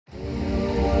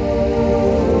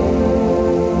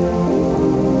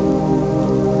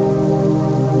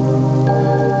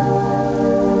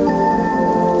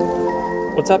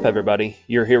What's up, everybody?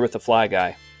 You're here with the Fly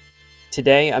Guy.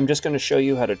 Today I'm just going to show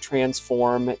you how to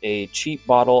transform a cheap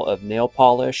bottle of nail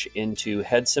polish into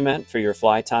head cement for your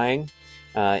fly tying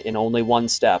in only one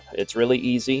step. It's really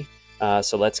easy,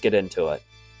 so let's get into it.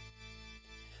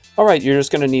 Alright, you're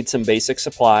just going to need some basic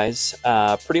supplies.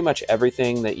 Pretty much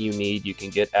everything that you need you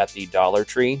can get at the Dollar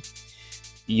Tree.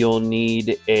 You'll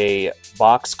need a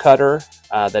box cutter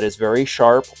that is very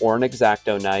sharp, or an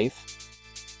X-acto knife.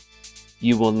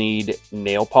 You will need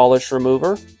nail polish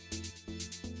remover,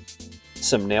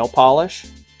 some nail polish,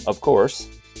 of course,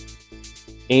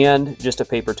 and just a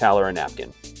paper towel or a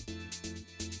napkin.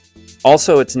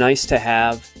 Also, it's nice to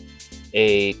have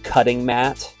a cutting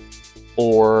mat,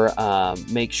 or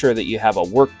make sure that you have a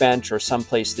workbench or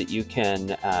someplace that you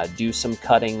can do some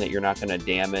cutting that you're not going to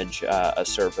damage a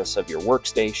surface of your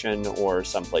workstation or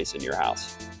someplace in your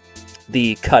house.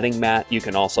 The cutting mat you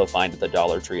can also find at the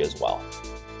Dollar Tree as well.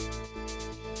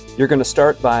 You're going to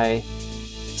start by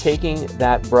taking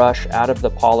that brush out of the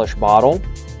polish bottle.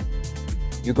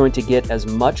 You're going to get as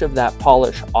much of that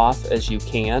polish off as you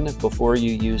can before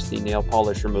you use the nail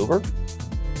polish remover.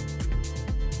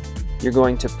 You're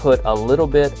going to put a little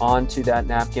bit onto that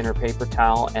napkin or paper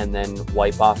towel and then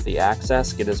wipe off the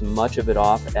excess. Get as much of it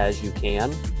off as you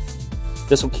can.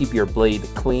 This will keep your blade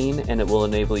clean, and it will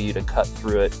enable you to cut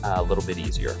through it a little bit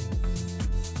easier.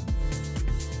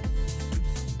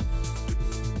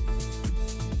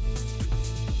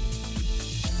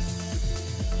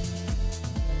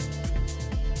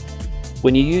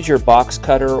 When you use your box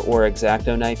cutter or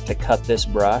X-acto knife to cut this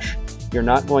brush, you're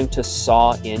not going to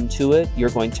saw into it. You're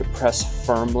going to press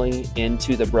firmly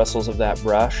into the bristles of that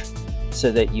brush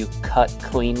so that you cut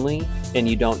cleanly and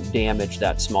you don't damage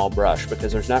that small brush,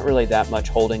 because there's not really that much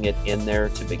holding it in there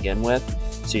to begin with,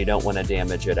 so you don't want to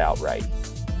damage it outright.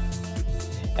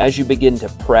 As you begin to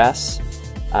press,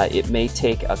 it may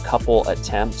take a couple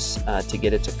attempts to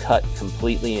get it to cut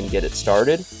completely and get it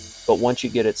started. But once you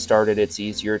get it started, it's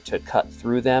easier to cut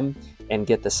through them and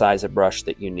get the size of brush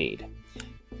that you need.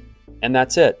 And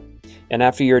that's it. And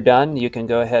after you're done, you can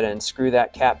go ahead and screw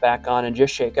that cap back on and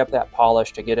just shake up that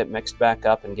polish to get it mixed back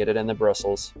up and get it in the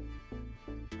bristles.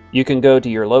 You can go to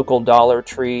your local Dollar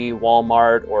Tree,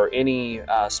 Walmart, or any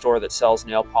store that sells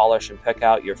nail polish and pick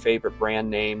out your favorite brand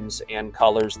names and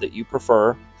colors that you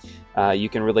prefer. You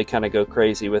can really kind of go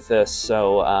crazy with this,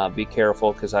 so be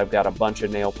careful, because I've got a bunch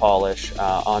of nail polish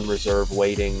on reserve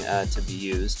waiting to be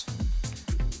used.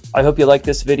 I hope you like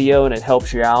this video and it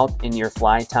helps you out in your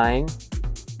fly tying.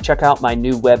 Check out my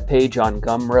new webpage on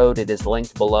Gumroad. It is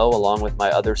linked below, along with my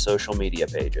other social media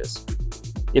pages.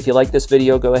 If you like this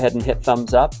video, go ahead and hit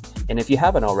thumbs up. And if you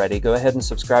haven't already, go ahead and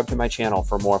subscribe to my channel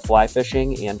for more fly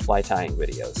fishing and fly tying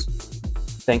videos.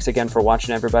 Thanks again for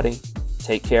watching, everybody.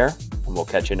 Take care, and we'll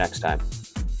catch you next time.